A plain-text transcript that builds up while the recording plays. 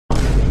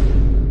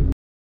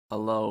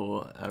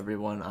Hello,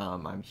 everyone.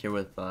 I'm here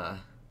with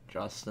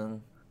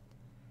Justin.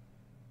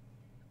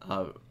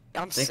 I'm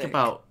Think sick.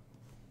 about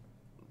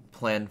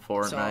playing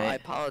Fortnite. So I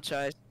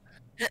apologize.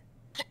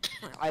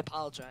 I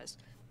apologize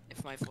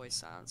if my voice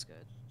sounds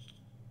good.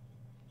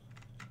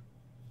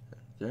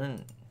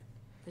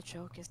 The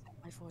joke is that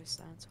my voice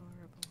sounds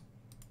horrible.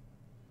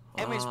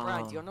 Anyways,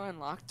 Brian, do you want to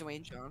unlock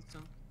Dwayne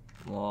Johnson?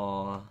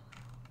 Well,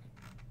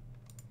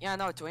 Yeah,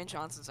 no, Dwayne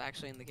Johnson's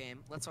actually in the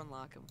game. Let's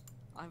unlock him.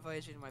 I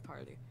invited you to my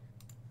party.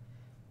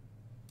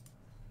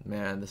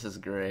 man, this is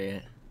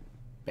great.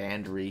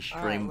 Banned restream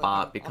Alright, look,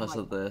 bot I'm because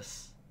of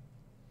this.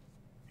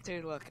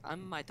 Dude, look,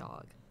 I'm my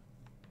dog.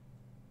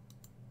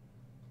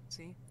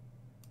 See?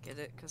 Get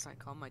it? Because I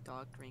call my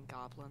dog Green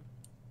Goblin.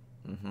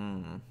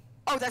 Mm-hmm.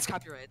 Oh, that's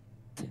copyright.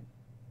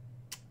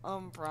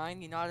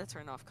 Brian, you know how to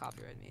turn off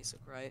copyright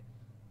music, right?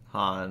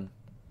 Han.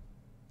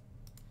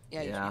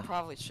 Yeah, Yeah. you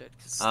probably should,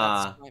 because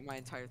that's my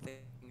entire thing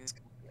is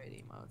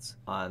copyright emotes.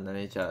 Han, let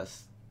me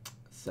just...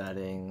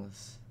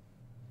 Settings.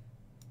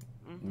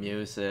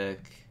 Music.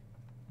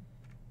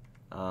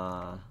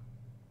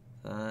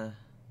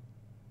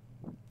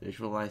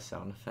 Visualize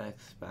sound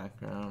effects,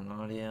 background,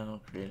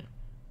 audio, create...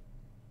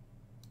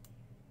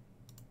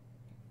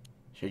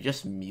 Should I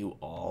just mute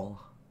all?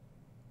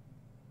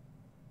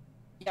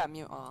 Yeah,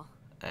 mute all.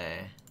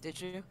 Eh. Did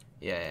you?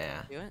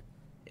 Yeah. Do it?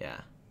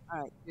 Yeah.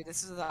 Alright, dude,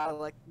 this is I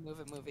like move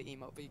it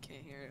emote, but you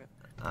can't hear it.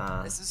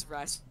 This is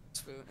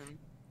Rasputin.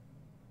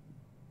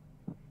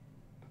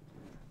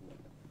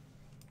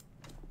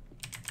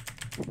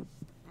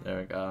 There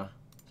we go.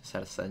 Just had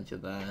to send you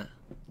that.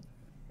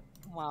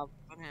 Wow,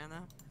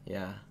 banana.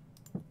 Yeah.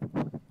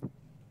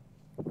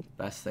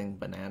 Best thing,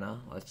 banana.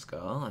 Let's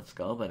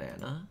go,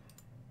 banana.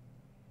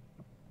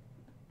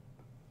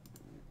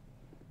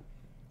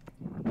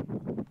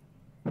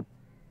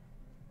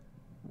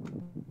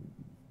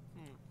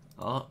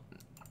 Oh.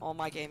 Oh,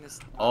 my game is.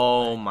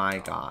 Oh my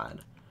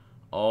god.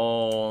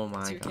 Oh my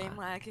god. Is your game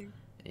lagging?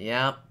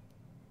 Yep.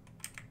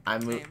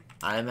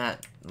 I'm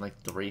at like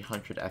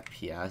 300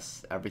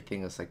 FPS.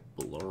 Everything is like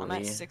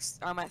blurry.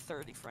 I'm at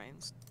 30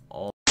 frames.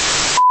 Oh.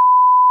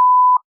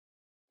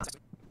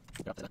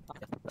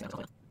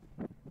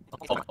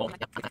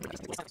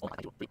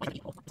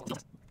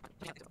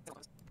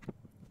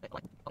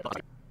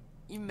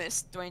 You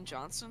missed Dwayne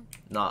Johnson?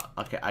 No,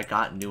 okay, I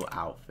got new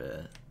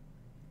outfit.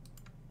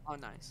 Oh,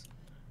 nice.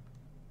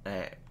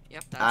 Hey,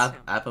 yep, that's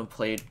him. I haven't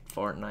played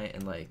Fortnite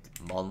in like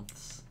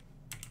months,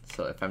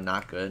 so if I'm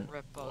not good,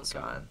 oh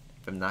god,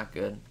 if I'm not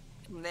good.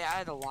 They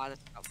added a lot of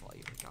stuff while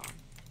you were gone.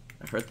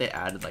 I heard they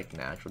added like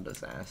natural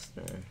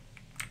disaster.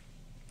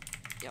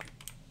 Yep.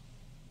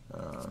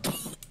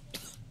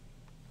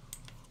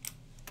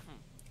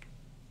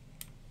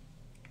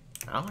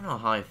 I don't know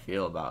how I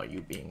feel about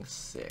you being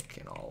sick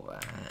and all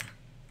that.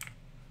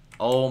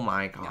 Oh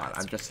my god,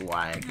 I'm just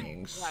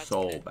lagging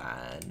so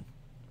bad.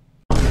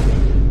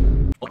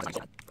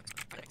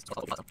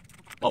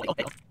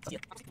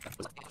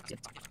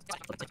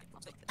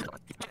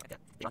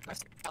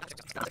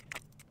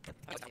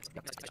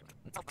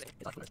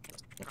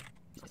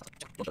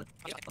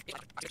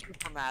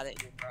 I'm mad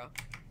at you, bro.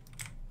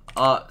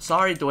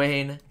 Sorry,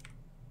 Dwayne.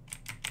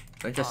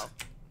 I just...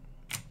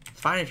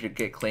 It's fine if you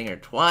get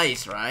clinger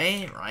twice,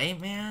 right?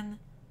 Right, man?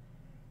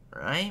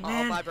 Right,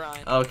 man? Oh, bye,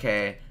 Brian.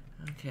 Okay.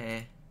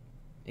 Okay.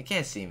 You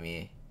can't see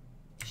me.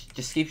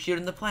 Just keep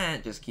shooting the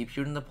plant. Just keep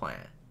shooting the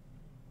plant.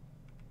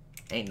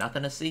 Ain't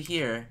nothing to see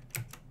here.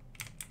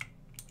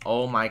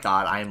 Oh my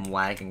god, I'm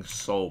lagging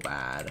so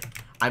bad.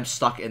 I'm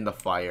stuck in the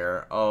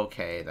fire.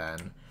 Okay,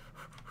 then.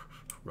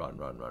 Run.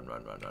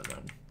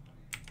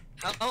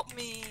 Help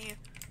me!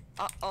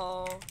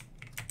 Uh-oh.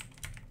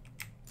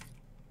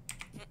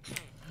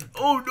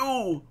 Oh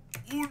no!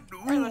 Oh no!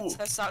 Alright, let's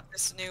test out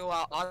this new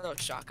auto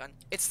shotgun.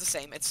 It's the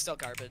same, it's still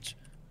garbage.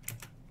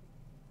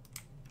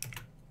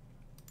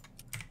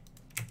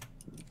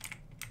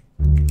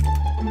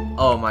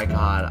 Oh my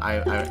god,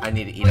 I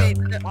need to eat Wait,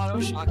 the auto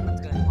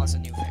shotgun's gonna cause a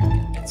new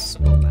variant. It's so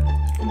bad.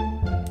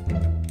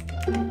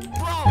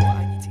 Bro,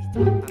 I need to eat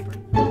that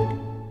pepper.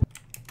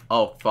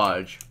 Oh,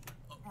 fudge.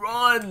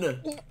 Run!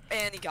 Ooh,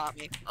 and he got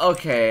me.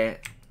 Okay.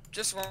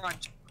 Just run.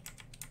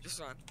 Just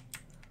run.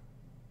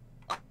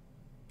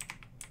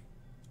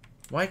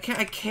 Why can't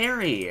I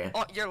carry?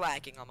 Oh, you're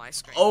lagging on my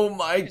screen. Oh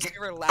my god.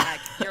 You're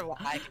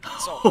lagging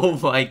so hard. Oh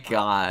my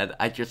god.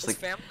 I just like...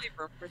 family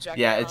projector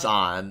yeah, it's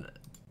on.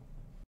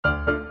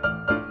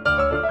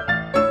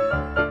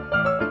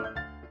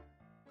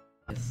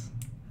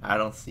 I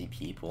don't see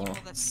people.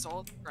 People that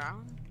stole the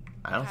ground?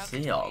 I don't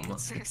see them.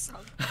 Dwayne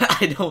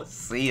I don't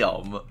see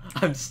them.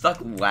 I'm stuck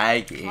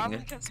lagging. Probably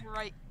because you're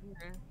right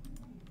here.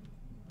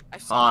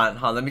 Hold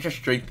on, let me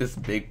just drink this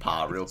big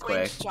pot real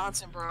quick. Dwayne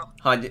Johnson, bro.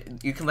 Hold on,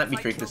 you can let me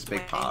drink this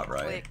big pot,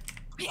 right?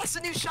 He has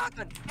a new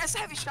shotgun! He has a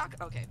heavy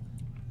shotgun! Okay.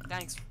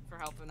 Thanks for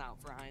helping out,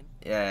 Brian.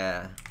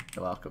 Yeah,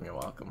 you're welcome, you're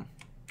welcome.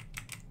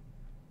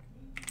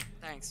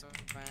 Thanks,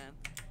 man.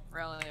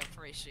 Really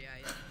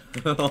appreciate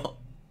it.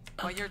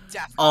 Oh, you're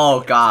definitely.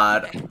 Oh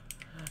god.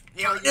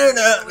 No.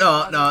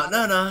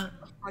 No.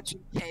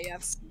 Watching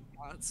KFC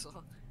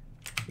console.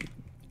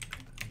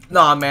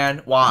 Nah,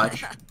 man,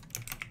 watch.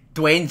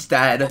 Dwayne's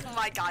dead. Oh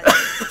my god.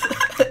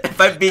 If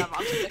I beat.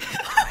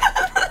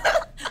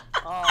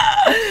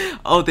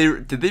 Oh,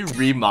 did they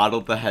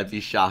remodel the heavy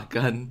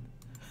shotgun?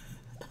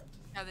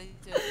 Yeah, they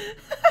did.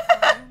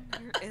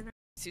 You're in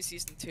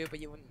season 2, but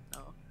you wouldn't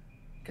know,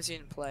 cause you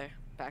didn't play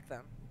back then.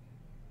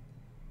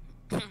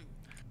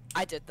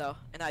 I did though,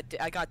 and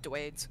I got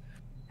dwaids.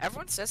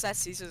 Everyone says that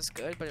season is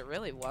good, but it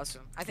really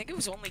wasn't. I think it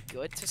was only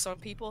good to some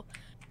people,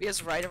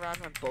 because right around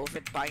when both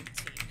and buying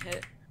team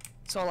hit,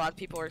 so a lot of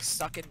people were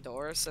stuck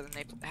indoors, so then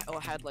they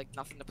had like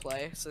nothing to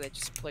play, so they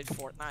just played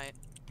Fortnite.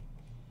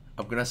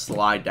 I'm gonna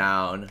slide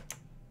down.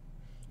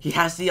 He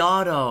has the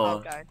auto.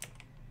 Okay.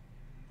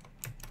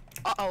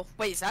 Uh-oh,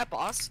 wait, is that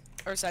boss?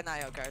 Or is that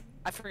Nio card?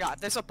 I forgot.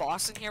 There's a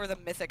boss in here with a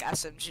mythic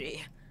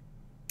SMG.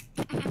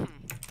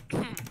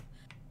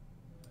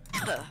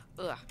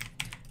 Ugh.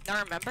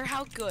 Now remember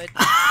how good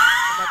the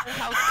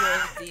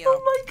Oh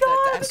my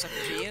god. the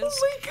SMG is? Oh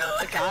my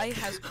god. The guy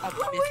has a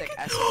mythic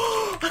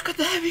SMG. I got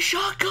the heavy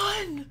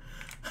shotgun.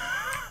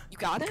 You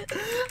got it?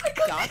 I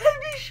got the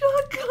heavy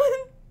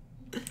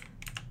shotgun.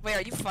 Wait,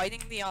 are you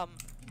fighting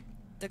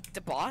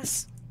the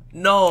boss?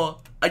 No,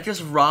 I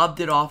just robbed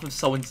it off of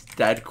someone's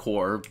dead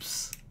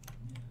corpse.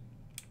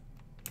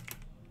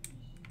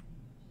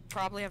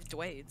 Probably have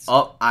dwaids.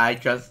 Oh, I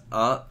just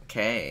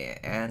okay,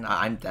 and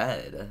I'm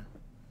dead.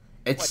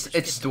 It's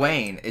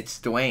Dwayne. It's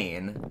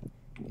Dwayne.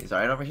 He's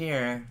right over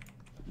here.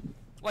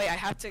 Wait, I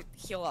have to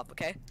heal up,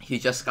 okay? He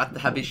just got the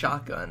heavy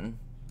shotgun.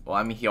 Well,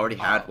 I mean, he already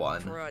had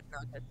one. Bro, no,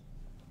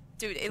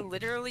 dude, it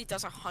literally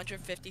does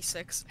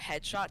 156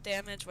 headshot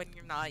damage when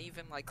you're not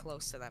even like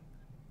close to them.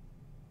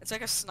 It's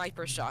like a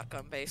sniper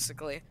shotgun,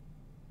 basically,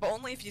 but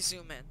only if you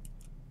zoom in.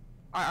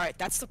 All right,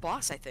 that's the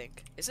boss, I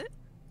think. Is it?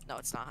 No,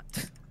 it's not.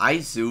 I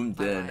zoomed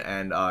in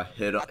and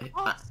hit.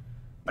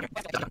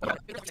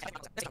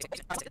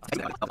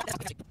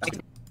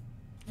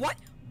 What?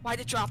 Why'd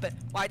it drop it?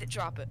 Why'd it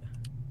drop it?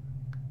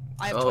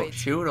 I have Oh, dwaids.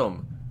 shoot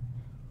him!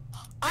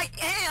 I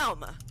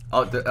am.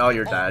 Oh,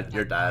 you're dead.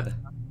 You're dead.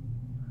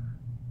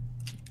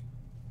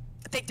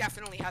 They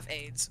definitely have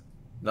AIDS.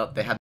 No,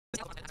 they had.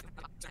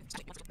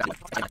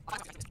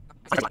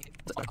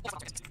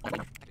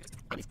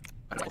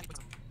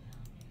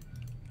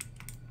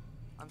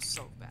 I'm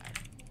so bad.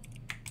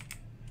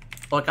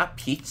 Oh, I got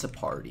pizza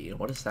party.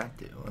 What does that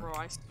do? Bro,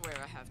 I swear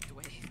I have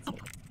dwaids.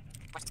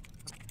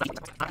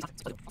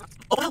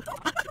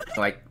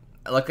 Like,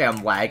 luckily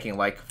I'm lagging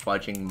like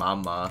fudging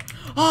mama.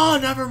 Oh,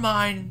 never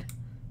mind.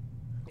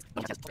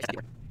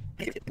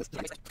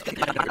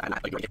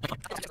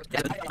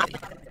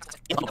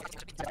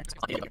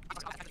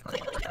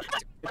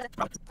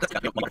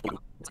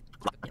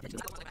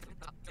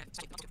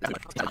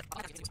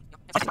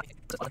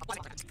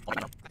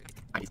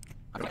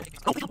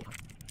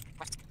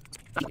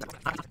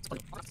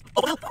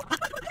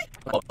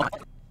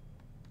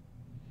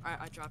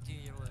 I dropped you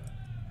your loot.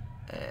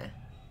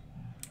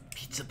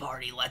 Pizza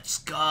party, let's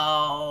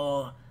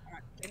go.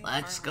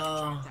 Let's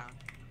go.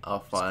 Oh,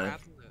 fun.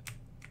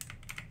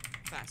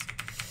 Fast.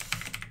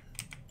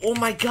 Oh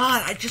my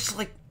god, I just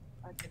like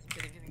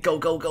go.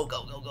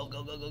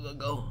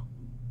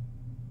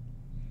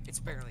 It's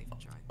barely even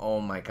trying. Oh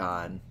my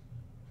god.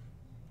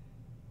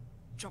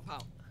 Jump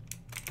out.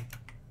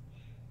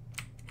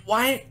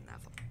 Why?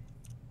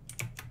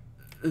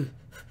 Wait,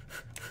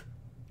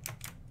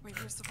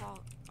 where's the ball?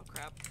 Oh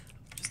crap.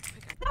 Just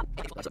pick up.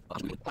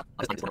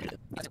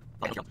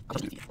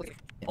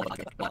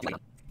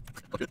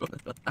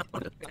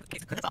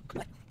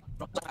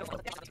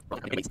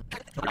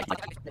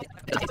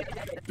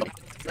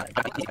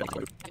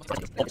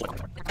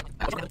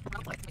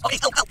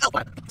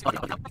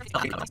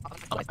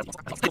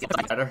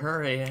 Gotta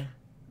hurry.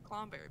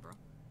 Clownberry, bro.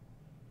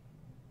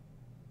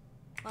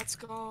 Let's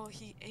go.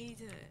 He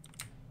ate it.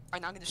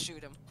 Alright, now I'm gonna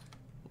shoot him.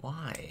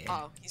 Why?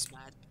 Oh, he's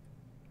mad.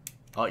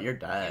 Oh, you're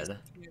dead.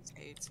 He has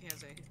AIDS. He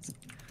has AIDS.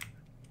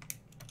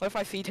 What if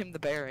I feed him the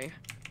berry?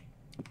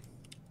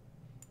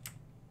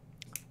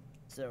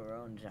 It's their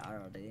own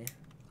charity.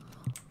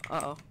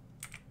 Uh-oh.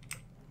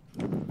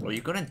 Well,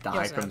 you're gonna die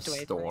doesn't from have to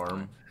wait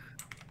storm.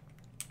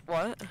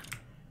 What? You're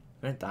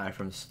gonna die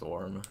from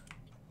storm.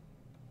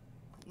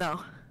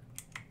 No.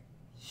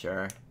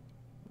 Sure.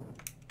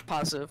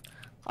 Positive.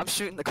 I'm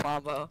shooting the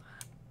combo.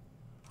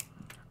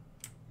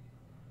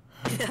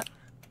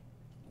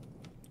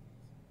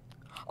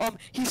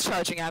 He's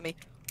charging at me.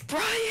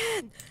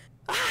 Brian!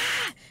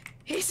 Ah!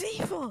 He's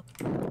evil!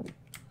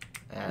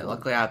 Yeah,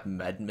 luckily I have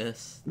med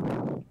miss.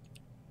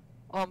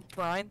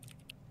 Brian,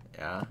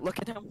 Yeah. look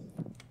at him.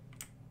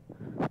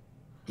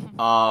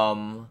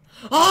 Oh!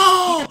 He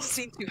doesn't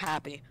seem too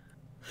happy.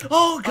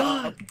 Oh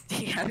god!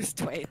 He has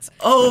dwaids.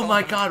 Oh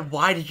my god,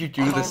 why did you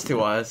do this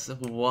to us?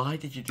 Why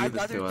did you do I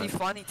this thought to it'd be us?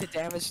 funny to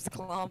damage the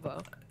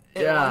combo.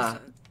 Yeah.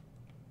 Wasn't.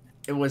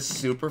 It was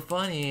super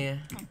funny.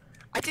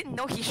 I didn't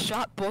know he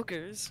shot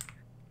boogers.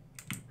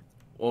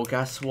 Well,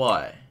 guess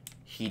what?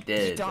 He He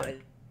did.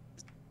 died.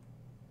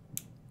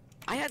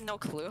 I had no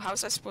clue. How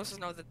was I supposed to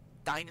know that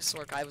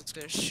dinosaur guy was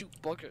gonna shoot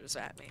boogers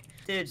at me.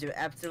 Dude, you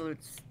absolute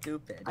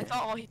stupid. I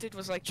thought all he did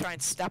was like try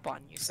and step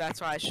on you, so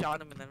that's why I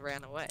shot him and then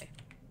ran away.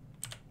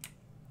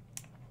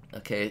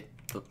 Okay,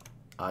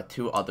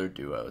 2 other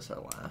duos are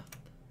left.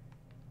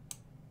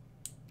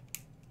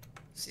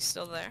 Is he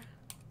still there?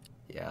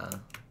 Yeah.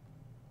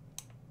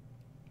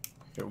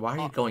 Here, why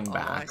are you going I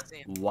back? see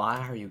him. Why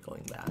are you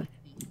going back?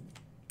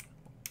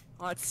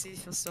 Let's see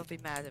if he'll still be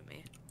mad at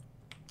me.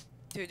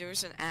 Dude, there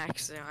was an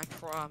accident, I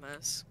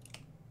promise.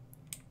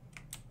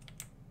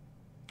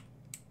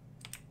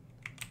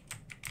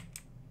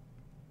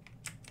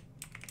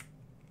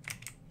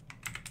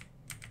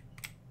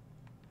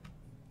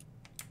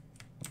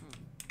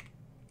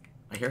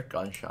 I hear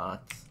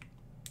gunshots.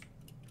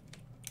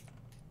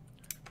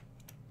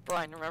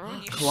 Brian, remember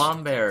when you shot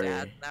Clomberry. your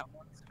dad in that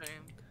one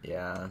stream?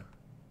 Yeah.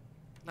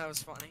 That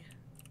was funny.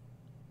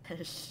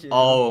 Shoot.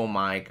 Oh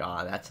my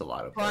god, that's a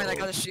lot of bills. Brian, I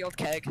got a shield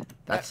keg.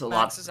 That's that a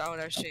lot. maxes out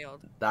our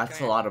shield. That's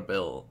Come a here. lot of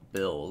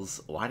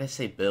bills. Why did I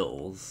say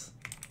bills?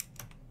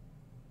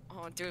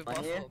 Oh, dude, Right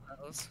here? Buffalo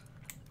Bills.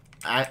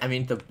 I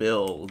mean the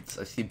builds.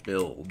 I see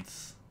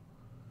builds.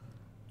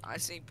 I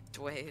see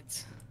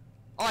dwaids.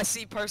 Oh, I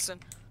see person.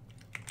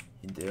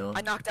 You do?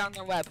 I knocked down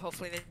their web.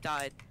 Hopefully they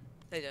died.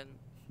 They didn't.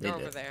 They They're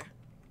over did. there.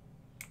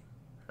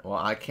 Well,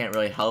 I can't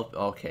really help.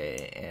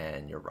 Okay,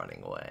 and you're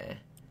running away.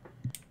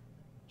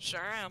 Sure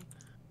am.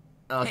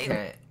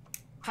 Okay.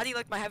 How do you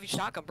like my heavy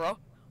shotgun, bro?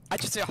 I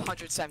just did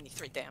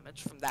 173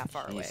 damage from that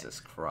far away.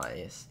 Jesus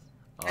Christ.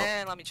 Oh.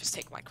 And let me just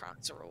take my crown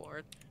as a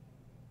reward.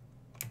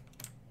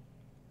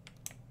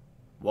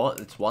 Well,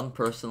 it's one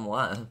person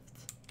left.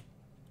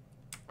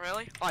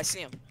 Really? Oh, I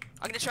see him.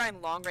 I'm gonna try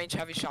and long range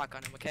heavy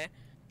shotgun him, okay?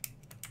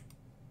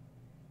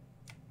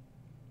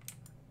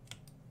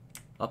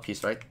 Up,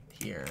 he's right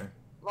here.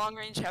 Long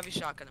range heavy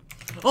shotgun him.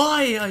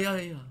 Oh,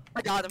 yeah.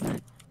 I got him.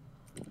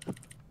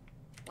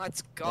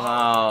 Let's go.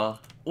 Wow.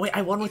 Wait,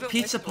 I won with Even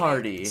Pizza with the way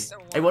Party. we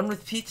still I won. won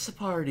with Pizza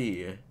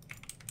Party.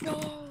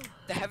 No.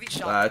 The heavy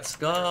shotgun. Let's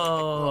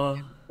go.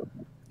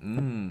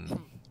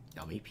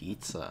 Yummy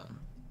pizza.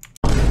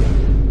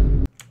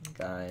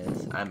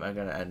 Guys, I'm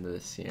gonna end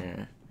this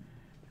here.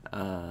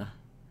 I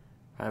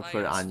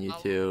put it on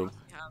YouTube.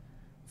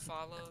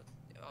 Follow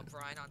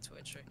Brian on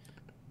Twitch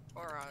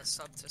or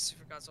sub to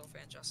Super Godzilla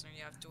fan Justin.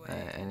 You have to wait.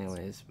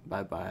 Anyways,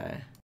 bye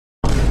bye.